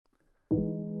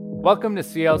Welcome to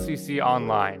CLCC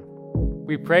Online.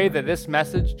 We pray that this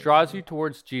message draws you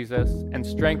towards Jesus and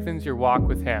strengthens your walk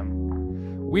with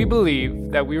Him. We believe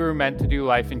that we were meant to do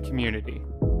life in community.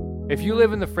 If you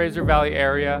live in the Fraser Valley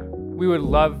area, we would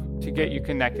love to get you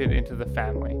connected into the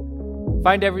family.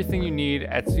 Find everything you need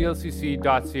at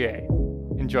clcc.ca.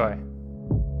 Enjoy.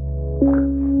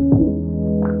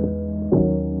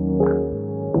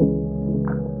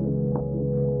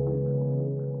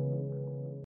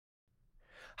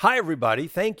 Hi, everybody.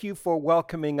 Thank you for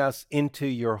welcoming us into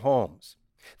your homes.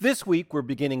 This week, we're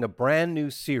beginning a brand new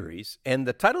series, and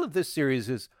the title of this series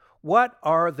is, What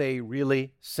Are They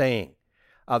Really Saying?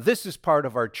 This is part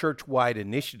of our church-wide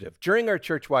initiative. During our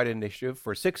church-wide initiative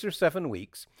for 6 or 7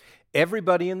 weeks,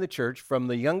 everybody in the church, from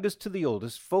the youngest to the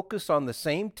oldest, focus on the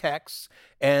same texts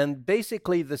and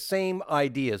basically the same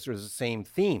ideas or the same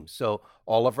themes. So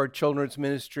all of our children's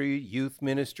ministry, youth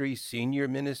ministry, senior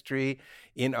ministry,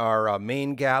 in our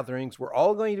main gatherings, we're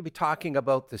all going to be talking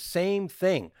about the same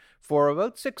thing for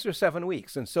about 6 or 7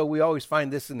 weeks. And so we always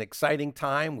find this an exciting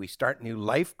time. We start new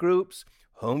life groups,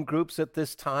 home groups at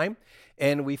this time,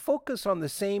 and we focus on the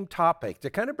same topic to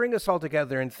kind of bring us all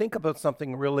together and think about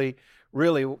something really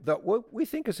that what we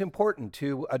think is important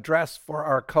to address for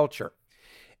our culture.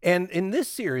 And in this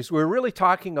series, we're really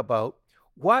talking about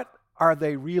what are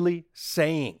they really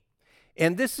saying?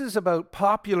 And this is about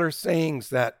popular sayings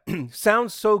that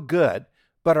sound so good,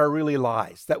 but are really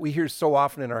lies that we hear so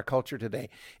often in our culture today.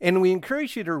 And we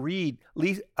encourage you to read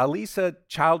Alisa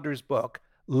Childer's book,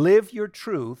 Live Your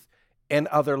Truth and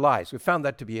Other Lies. We found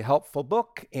that to be a helpful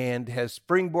book and has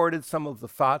springboarded some of the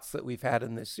thoughts that we've had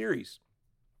in this series.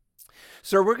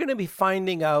 So we're going to be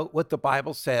finding out what the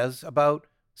Bible says about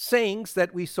sayings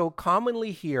that we so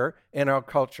commonly hear in our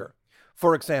culture.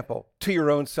 For example, to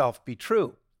your own self be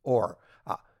true, or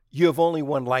you have only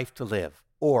one life to live,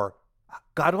 or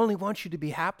God only wants you to be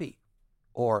happy,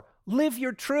 or live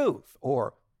your truth,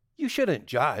 or you shouldn't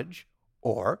judge,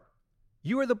 or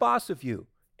you are the boss of you,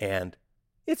 and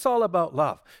it's all about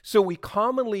love. So we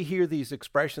commonly hear these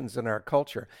expressions in our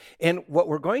culture. And what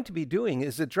we're going to be doing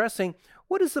is addressing,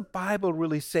 what does the Bible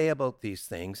really say about these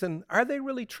things? And are they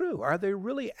really true? Are they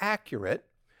really accurate?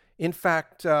 In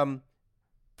fact,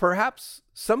 perhaps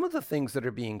some of the things that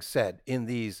are being said in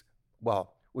these,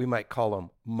 well, we might call them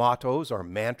mottos or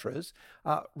mantras,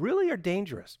 really are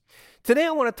dangerous. Today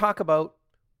I want to talk about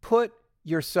put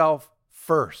yourself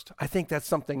first. I think that's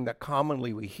something that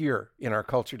commonly we hear in our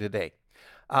culture today.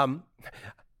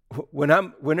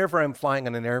 Whenever I'm flying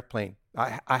on an airplane,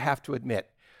 I have to admit,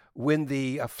 when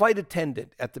the flight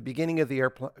attendant at the beginning of the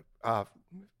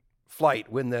flight,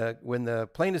 when the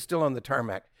plane is still on the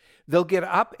tarmac, they'll get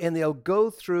up and they'll go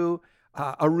through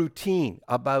a routine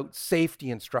about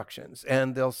safety instructions,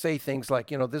 and they'll say things like,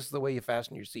 this is the way you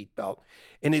fasten your seatbelt,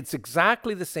 and it's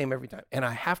exactly the same every time. And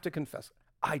I have to confess,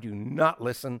 I do not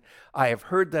listen. I have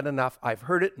heard that enough. I've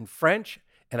heard it in French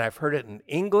and I've heard it in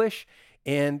English.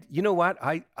 And you know what?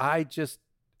 I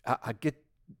get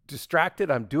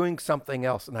distracted. I'm doing something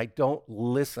else and I don't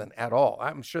listen at all.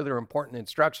 I'm sure they're important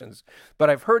instructions, but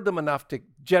I've heard them enough to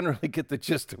generally get the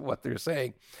gist of what they're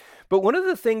saying. But one of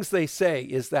the things they say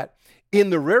is that in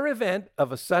the rare event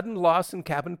of a sudden loss in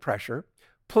cabin pressure,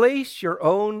 place your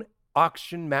own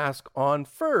oxygen mask on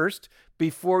first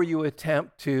before you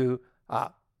attempt to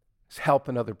help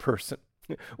another person.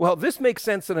 Well, this makes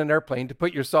sense in an airplane to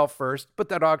put yourself first, put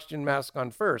that oxygen mask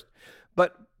on first.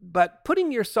 But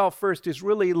putting yourself first is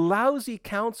really lousy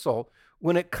counsel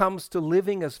when it comes to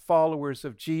living as followers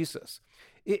of Jesus.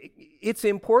 It's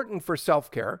important for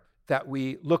self-care that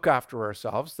we look after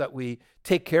ourselves, that we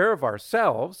take care of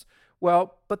ourselves.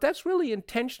 Well, but that's really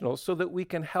intentional so that we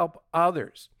can help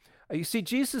others. You see,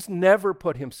 Jesus never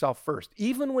put himself first,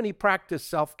 even when he practiced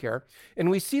self-care. And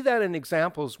we see that in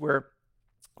examples where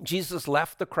Jesus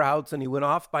left the crowds and he went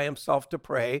off by himself to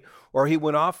pray, or he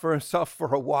went off for himself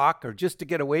for a walk, or just to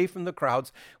get away from the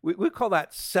crowds. We call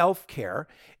that self-care.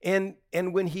 And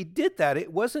when he did that,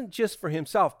 it wasn't just for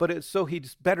himself, but it's so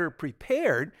he's better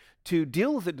prepared to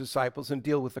deal with the disciples and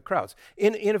deal with the crowds.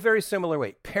 In a very similar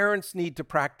way, parents need to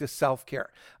practice self-care.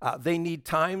 They need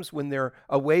times when they're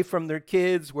away from their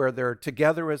kids, where they're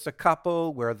together as a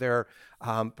couple, where they're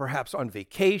perhaps on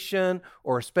vacation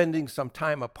or spending some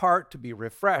time apart to be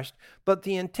refreshed. But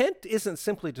the intent isn't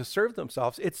simply to serve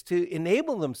themselves, it's to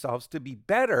enable themselves to be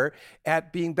better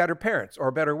at being better parents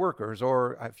or better workers.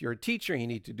 Or if you're a teacher, you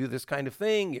need to do this kind of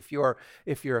thing. If you're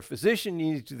a physician,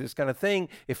 you need to do this kind of thing.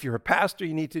 If you're a pastor,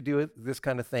 you need to do this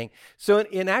kind of thing. So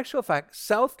in actual fact,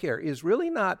 self-care is really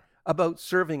not about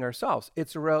serving ourselves.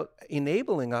 It's about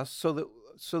enabling us so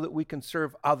that we can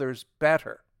serve others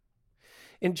better.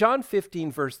 In John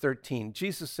 15, verse 13,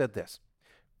 Jesus said this,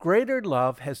 "Greater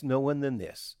love has no one than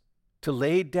this, to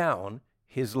lay down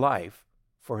his life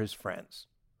for his friends."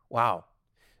 Wow.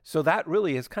 So that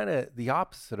really is kind of the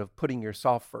opposite of putting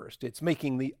yourself first. It's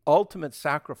making the ultimate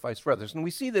sacrifice for others. And we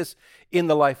see this in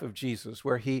the life of Jesus,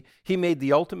 where he made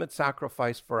the ultimate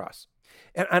sacrifice for us.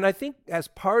 And I think as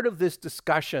part of this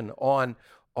discussion on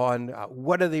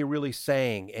what are they really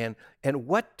saying, and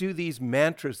what do these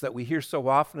mantras that we hear so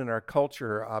often in our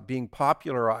culture being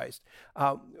popularized,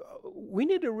 we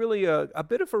need a really a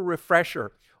bit of a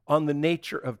refresher on the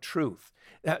nature of truth.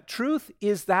 Truth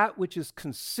is that which is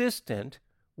consistent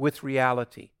with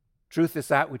reality. Truth is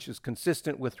that which is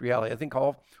consistent with reality. I think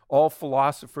all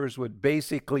philosophers would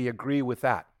basically agree with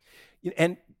that.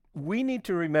 And we need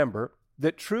to remember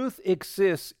that truth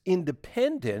exists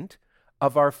independent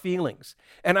of our feelings.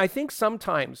 And I think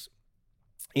sometimes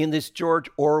in this George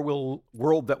Orwell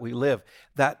world that we live,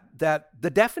 that the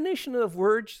definition of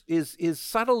words is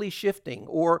subtly shifting,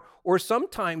 or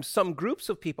sometimes some groups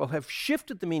of people have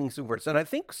shifted the meanings of words. And I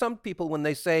think some people, when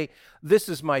they say, "This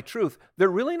is my truth," they're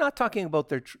really not talking about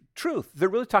their truth. They're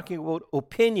really talking about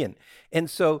opinion. And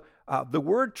so the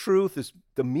word truth is,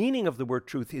 the meaning of the word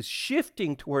truth is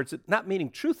shifting towards it not meaning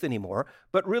truth anymore,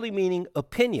 but really meaning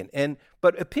opinion.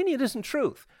 But opinion isn't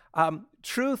truth.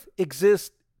 Truth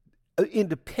exists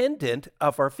independent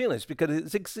of our feelings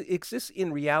because it exists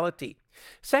in reality.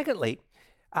 Secondly,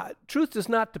 truth does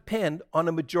not depend on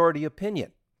a majority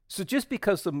opinion. So just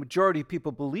because the majority of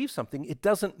people believe something, it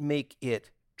doesn't make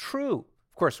it true.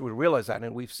 Of course, we realize that,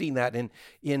 and we've seen that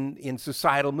in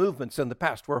societal movements in the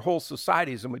past, where whole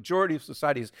societies, a majority of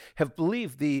societies, have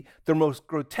believed the most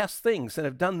grotesque things and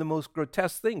have done the most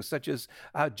grotesque things, such as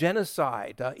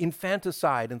genocide,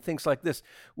 infanticide, and things like this,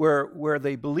 where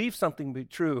they believe something to be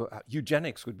true.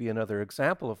 Eugenics would be another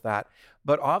example of that.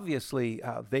 But obviously,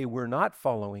 they were not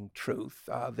following truth.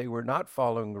 They were not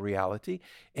following reality,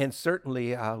 and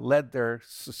certainly led their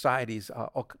societies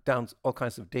down all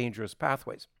kinds of dangerous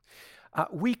pathways.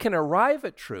 We can arrive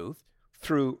at truth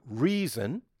through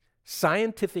reason,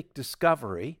 scientific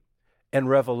discovery, and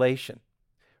revelation.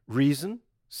 Reason,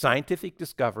 scientific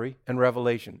discovery, and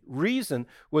revelation. Reason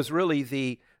was really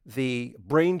the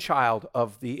brainchild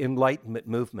of the Enlightenment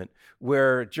movement,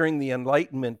 where during the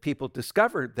Enlightenment, people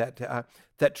discovered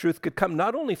that truth could come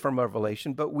not only from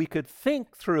revelation, but we could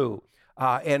think through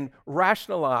and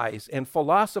rationalize and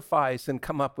philosophize and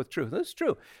come up with truth. And it's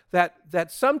true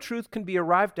that some truth can be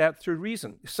arrived at through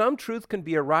reason. Some truth can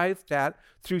be arrived at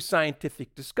through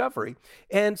scientific discovery.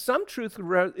 And some truth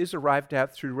is arrived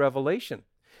at through revelation.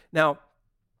 Now,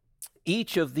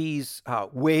 each of these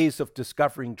ways of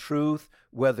discovering truth,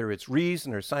 whether it's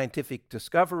reason or scientific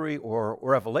discovery or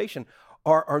revelation,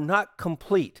 are not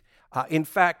complete. In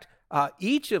fact,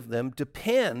 each of them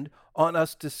depend on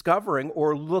us discovering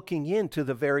or looking into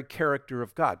the very character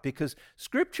of God, because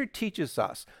Scripture teaches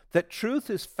us that truth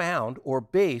is found or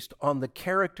based on the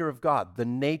character of God, the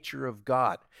nature of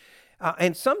God.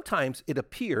 And sometimes it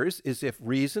appears as if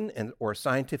reason or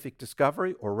scientific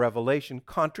discovery or revelation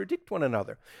contradict one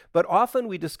another. But often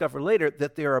we discover later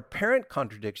that there are apparent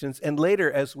contradictions, and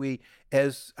later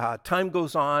as time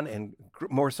goes on and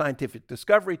more scientific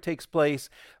discovery takes place,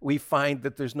 we find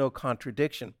that there's no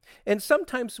contradiction. And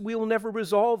sometimes we will never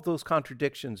resolve those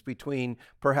contradictions between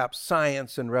perhaps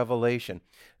science and revelation.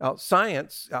 Now,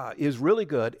 science is really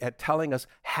good at telling us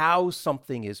how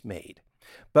something is made.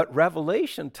 But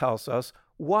revelation tells us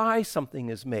why something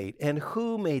is made and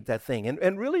who made that thing.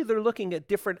 And really, they're looking at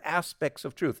different aspects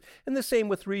of truth. And the same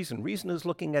with reason. Reason is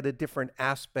looking at a different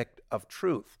aspect of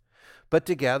truth. But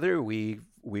together, we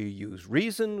use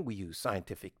reason, we use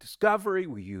scientific discovery,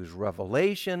 we use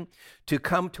revelation to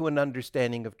come to an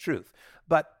understanding of truth.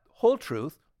 But whole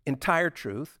truth, entire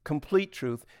truth, complete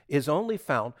truth is only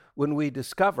found when we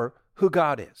discover who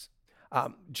God is.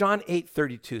 John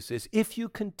 8:32 says, "If you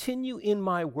continue in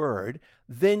my word,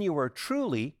 then you are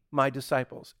truly my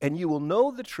disciples, and you will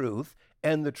know the truth,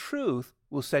 and the truth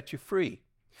will set you free."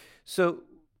 So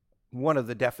one of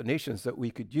the definitions that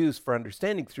we could use for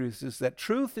understanding truth is that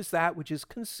truth is that which is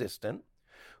consistent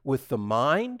with the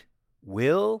mind,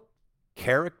 will,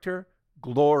 character,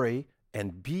 glory,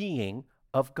 and being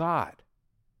of God.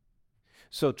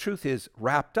 So truth is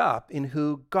wrapped up in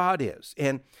who God is.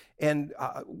 And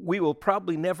we will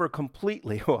probably never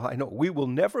completely, we will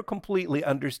never completely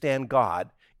understand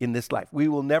God in this life. We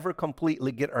will never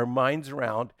completely get our minds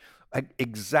around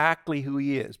exactly who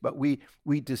he is, but we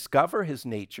discover his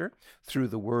nature through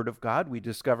the Word of God. We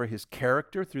discover his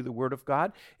character through the Word of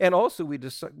God. And also we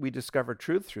discover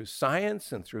truth through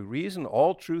science and through reason.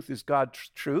 All truth is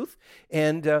God's truth.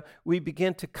 And we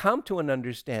begin to come to an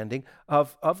understanding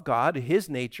of God, his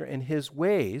nature, and his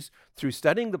ways through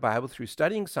studying the Bible, through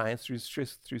studying science,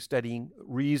 through studying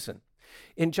reason.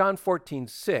 In John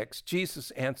 14:6,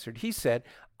 Jesus answered, he said,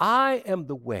 I am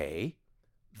the way,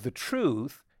 the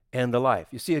truth, and the life.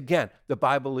 You see, again, the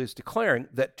Bible is declaring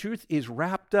that truth is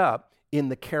wrapped up in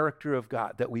the character of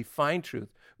God, that we find truth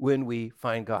when we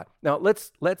find God. Now,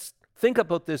 let's think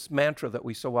about this mantra that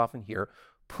we so often hear,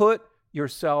 put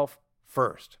yourself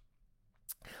first.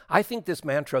 I think this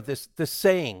mantra, this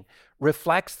saying,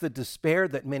 reflects the despair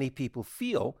that many people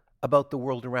feel about the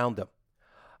world around them.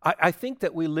 I think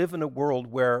that we live in a world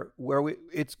where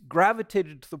it's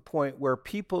gravitated to the point where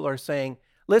people are saying,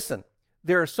 listen,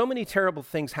 there are so many terrible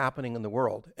things happening in the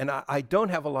world, and I don't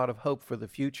have a lot of hope for the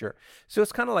future. So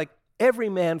it's kind of like every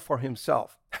man for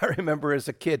himself. I remember as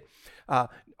a kid,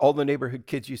 all the neighborhood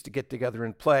kids used to get together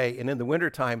and play. And in the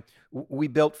wintertime, we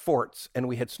built forts and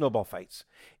we had snowball fights.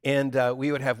 And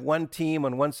we would have one team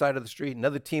on one side of the street,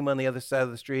 another team on the other side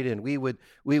of the street. And we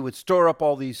would store up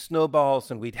all these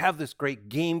snowballs, and we'd have this great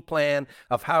game plan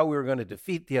of how we were going to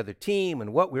defeat the other team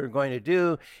and what we were going to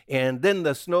do. And then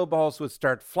the snowballs would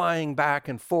start flying back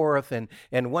and forth. And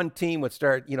one team would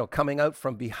start, coming out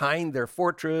from behind their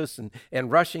fortress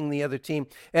and rushing the other team.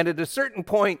 And at a certain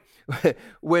point,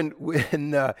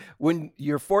 when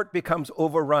your fort becomes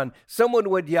overrun, someone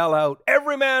would yell out,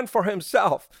 every man for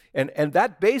himself. And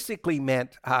that basically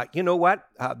meant,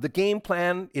 the game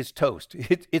plan is toast.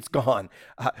 It's gone.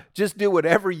 Just do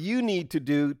whatever you need to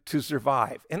do to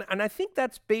survive. And I think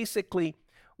that's basically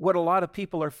what a lot of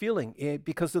people are feeling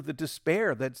because of the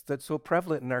despair that's so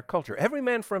prevalent in our culture. Every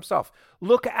man for himself.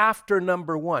 Look after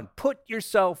number one. Put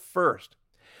yourself first.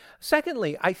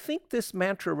 Secondly, I think this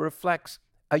mantra reflects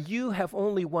a you have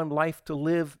only one life to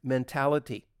live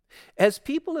mentality. As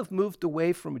people have moved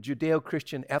away from a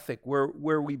Judeo-Christian ethic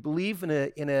where we believe in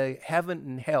a heaven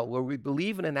and hell, where we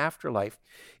believe in an afterlife,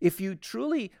 if you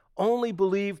truly only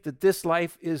believe that this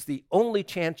life is the only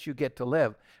chance you get to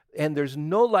live and there's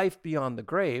no life beyond the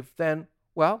grave, then,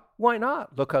 well, why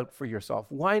not look out for yourself?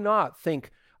 Why not think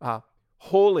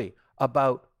wholly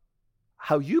about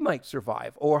how you might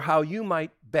survive or how you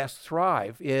might best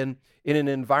thrive in an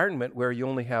environment where you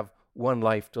only have one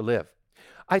life to live?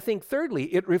 I think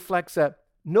thirdly, it reflects a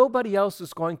nobody else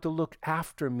is going to look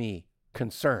after me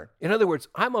concern. In other words,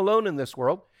 I'm alone in this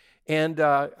world, and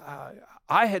I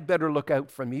had better look out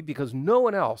for me because no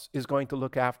one else is going to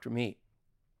look after me.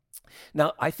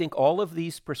 Now, I think all of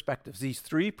these perspectives, these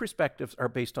three perspectives, are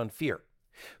based on fear.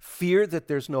 Fear that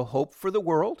there's no hope for the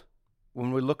world.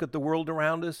 When we look at the world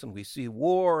around us and we see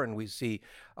war and we see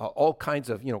all kinds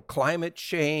of, climate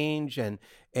change and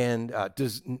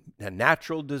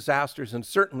natural disasters, and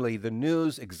certainly the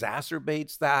news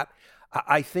exacerbates that,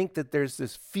 I think that there's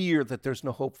this fear that there's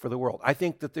no hope for the world. I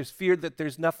think that there's fear that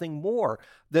there's nothing more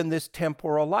than this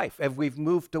temporal life. As we've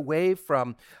moved away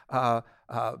from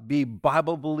be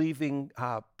Bible-believing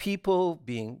people,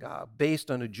 being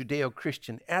based on a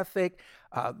Judeo-Christian ethic,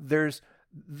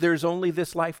 there's only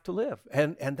this life to live.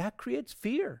 And that creates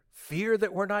fear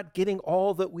that we're not getting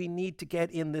all that we need to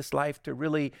get in this life to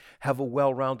really have a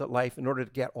well-rounded life in order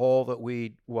to get all that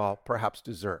we, perhaps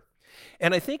deserve.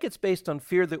 And I think it's based on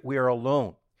fear that we are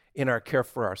alone in our care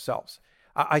for ourselves.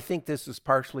 I think this is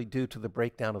partially due to the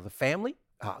breakdown of the family,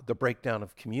 the breakdown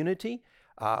of community.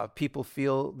 People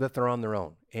feel that they're on their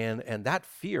own. And that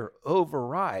fear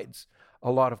overrides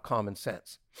a lot of common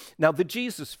sense. Now, the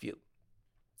Jesus view,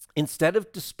 instead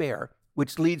of despair,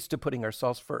 which leads to putting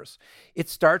ourselves first, it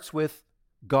starts with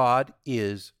God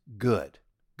is good.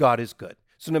 God is good.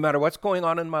 So no matter what's going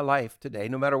on in my life today,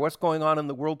 no matter what's going on in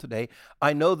the world today,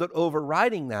 I know that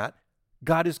overriding that,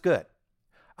 God is good.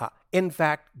 In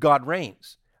fact, God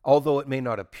reigns. Although it may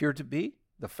not appear to be,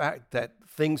 the fact that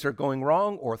things are going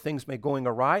wrong or things may going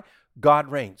awry, God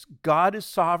reigns. God is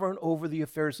sovereign over the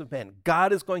affairs of men.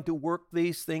 God is going to work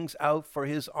these things out for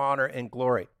his honor and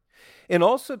glory. And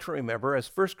also to remember,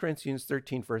 as 1 Corinthians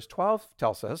 13, verse 12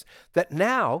 tells us, that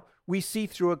now we see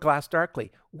through a glass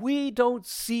darkly. We don't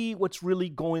see what's really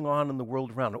going on in the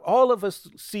world around us. All of us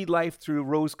see life through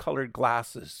rose-colored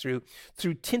glasses,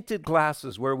 through tinted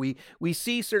glasses, where we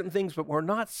see certain things, but we're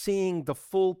not seeing the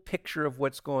full picture of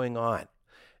what's going on.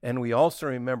 And we also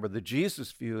remember the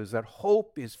Jesus view is that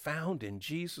hope is found in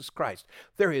Jesus Christ.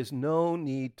 There is no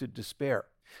need to despair.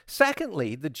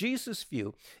 Secondly, the Jesus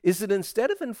view is that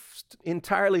instead of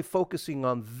entirely focusing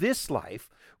on this life,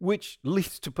 which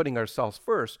leads to putting ourselves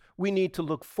first. We need to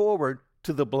look forward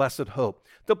to the blessed hope.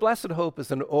 The blessed hope is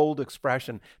an old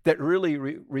expression that really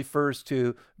refers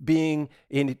to being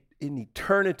in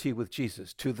eternity with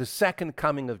Jesus, to the second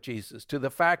coming of Jesus, to the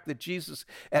fact that Jesus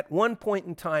at one point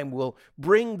in time will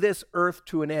bring this earth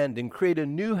to an end and create a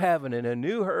new heaven and a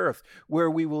new earth where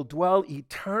we will dwell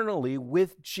eternally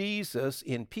with Jesus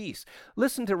in peace.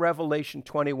 Listen to Revelation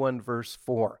 21, verse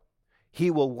 4. He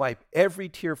will wipe every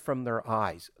tear from their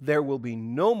eyes. There will be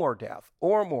no more death,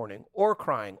 or mourning, or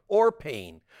crying, or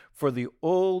pain, for the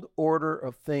old order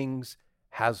of things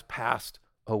has passed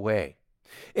away.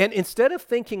 And instead of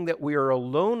thinking that we are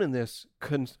alone in this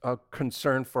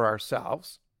concern for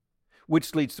ourselves,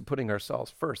 which leads to putting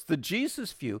ourselves first, the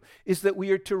Jesus view is that we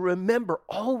are to remember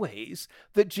always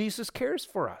that Jesus cares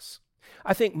for us.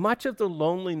 I think much of the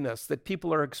loneliness that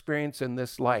people are experiencing in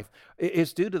this life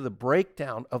is due to the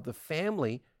breakdown of the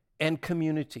family and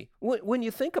community. When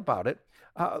you think about it,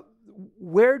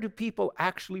 where do people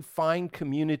actually find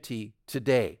community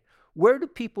today? Where do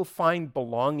people find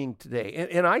belonging today?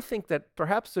 And I think that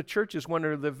perhaps the church is one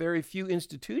of the very few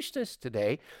institutions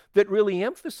today that really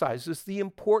emphasizes the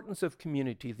importance of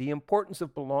community, the importance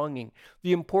of belonging,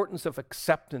 the importance of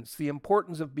acceptance, the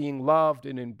importance of being loved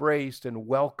and embraced and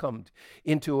welcomed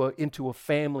into a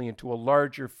family, into a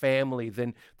larger family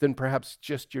than perhaps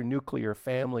just your nuclear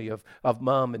family of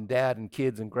mom and dad and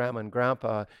kids and grandma and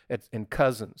grandpa and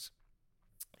cousins.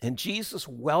 And Jesus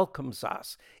welcomes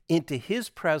us into his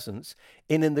presence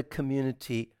and in the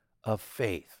community of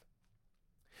faith.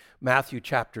 Matthew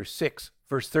chapter 6,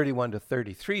 verse 31 to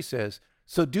 33 says,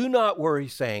 "So do not worry,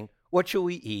 saying, 'What shall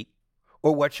we eat?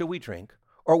 Or what shall we drink?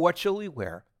 Or what shall we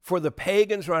wear?' For the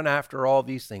pagans run after all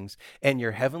these things, and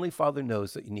your heavenly Father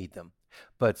knows that you need them.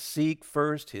 But seek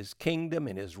first his kingdom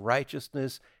and his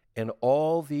righteousness, and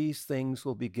all these things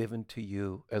will be given to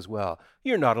you as well."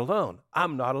 You're not alone.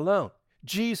 I'm not alone.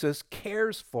 Jesus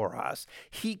cares for us.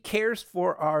 He cares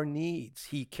for our needs.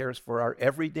 He cares for our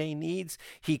everyday needs.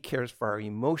 He cares for our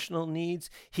emotional needs.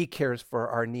 He cares for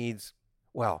our needs,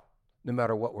 well, no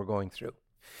matter what we're going through.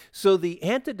 So the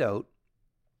antidote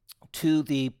to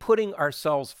the putting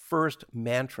ourselves first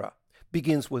mantra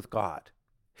begins with God,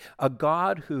 a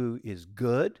God who is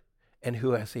good and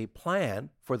who has a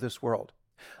plan for this world,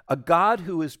 a God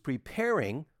who is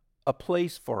preparing a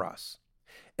place for us,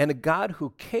 and a God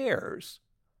who cares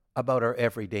about our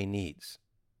everyday needs.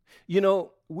 You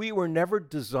know, we were never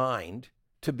designed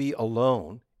to be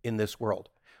alone in this world.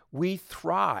 We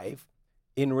thrive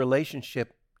in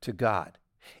relationship to God.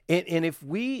 And if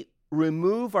we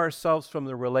remove ourselves from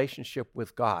the relationship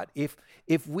with God,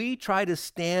 if we try to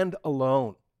stand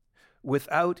alone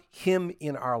without him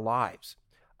in our lives,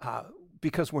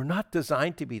 because we're not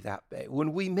designed to be that way.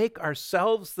 When we make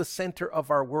ourselves the center of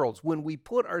our worlds, when we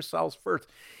put ourselves first,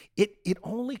 it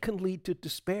only can lead to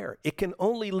despair. It can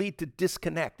only lead to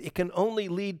disconnect. It can only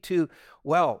lead to,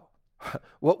 well,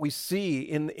 what we see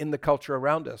in the culture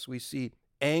around us. We see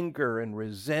anger and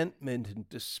resentment and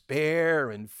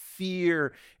despair and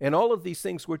fear and all of these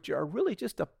things, which are really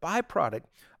just a byproduct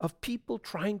of people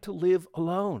trying to live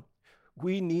alone.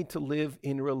 We need to live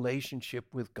in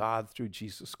relationship with God through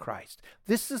Jesus Christ.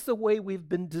 This is the way we've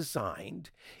been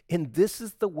designed, and this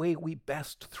is the way we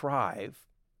best thrive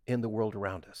in the world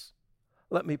around us.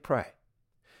 Let me pray.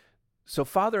 So,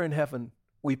 Father in heaven,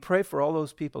 we pray for all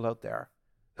those people out there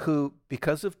who,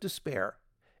 because of despair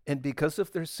and because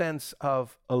of their sense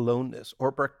of aloneness,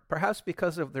 or perhaps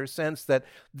because of their sense that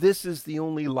this is the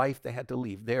only life they had to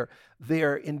lead,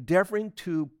 they're endeavoring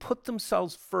to put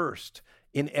themselves first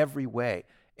in every way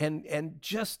and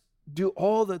just do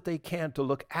all that they can to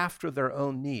look after their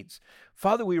own needs.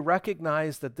 Father, we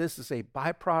recognize that this is a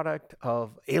byproduct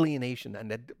of alienation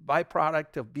and a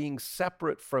byproduct of being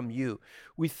separate from you.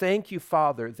 We thank you,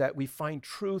 Father, that we find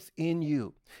truth in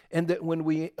you, and that when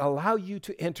we allow you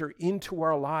to enter into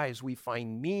our lives, we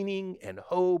find meaning and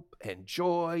hope and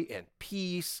joy and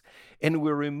peace, and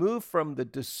we're removed from the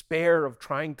despair of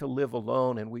trying to live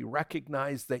alone, and we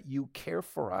recognize that you care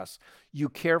for us. You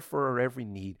care for our every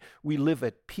need. We live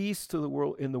at peace to the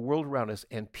world, in the world around us,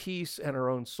 and peace in our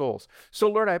own souls. So,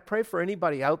 Lord, I pray for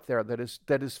anybody out there that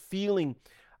is feeling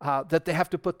that they have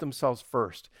to put themselves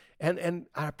first. And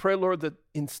I pray, Lord, that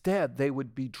instead they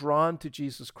would be drawn to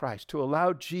Jesus Christ, to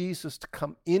allow Jesus to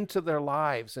come into their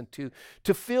lives and to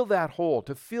fill that hole,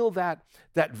 to fill that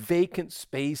vacant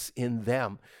space in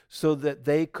them so that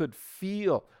they could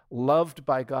feel loved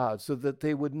by God, so that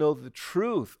they would know the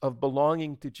truth of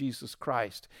belonging to Jesus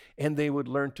Christ, and they would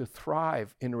learn to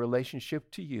thrive in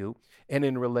relationship to you and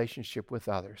in relationship with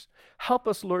others. Help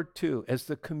us, Lord, too, as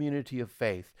the community of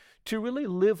faith, to really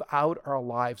live out our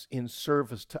lives in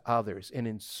service to others and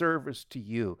in service to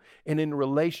you and in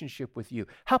relationship with you.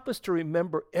 Help us to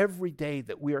remember every day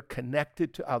that we are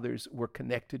connected to others, we're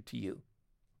connected to you.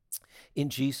 In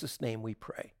Jesus' name we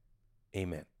pray.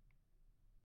 Amen.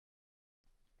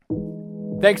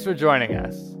 Thanks for joining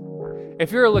us.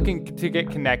 If you're looking to get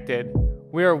connected,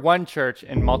 we are one church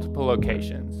in multiple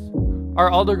locations. Our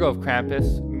Aldergrove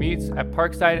campus meets at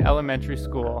Parkside Elementary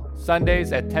School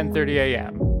Sundays at 10:30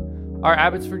 a.m. Our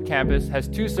Abbotsford campus has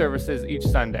 2 services each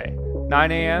Sunday,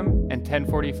 9 a.m. and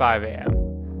 10:45 a.m.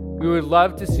 We would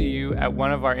love to see you at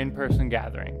one of our in-person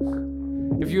gatherings.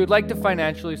 If you would like to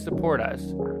financially support us,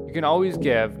 you can always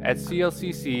give at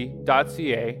clcc.ca/give.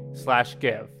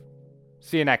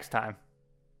 See you next time.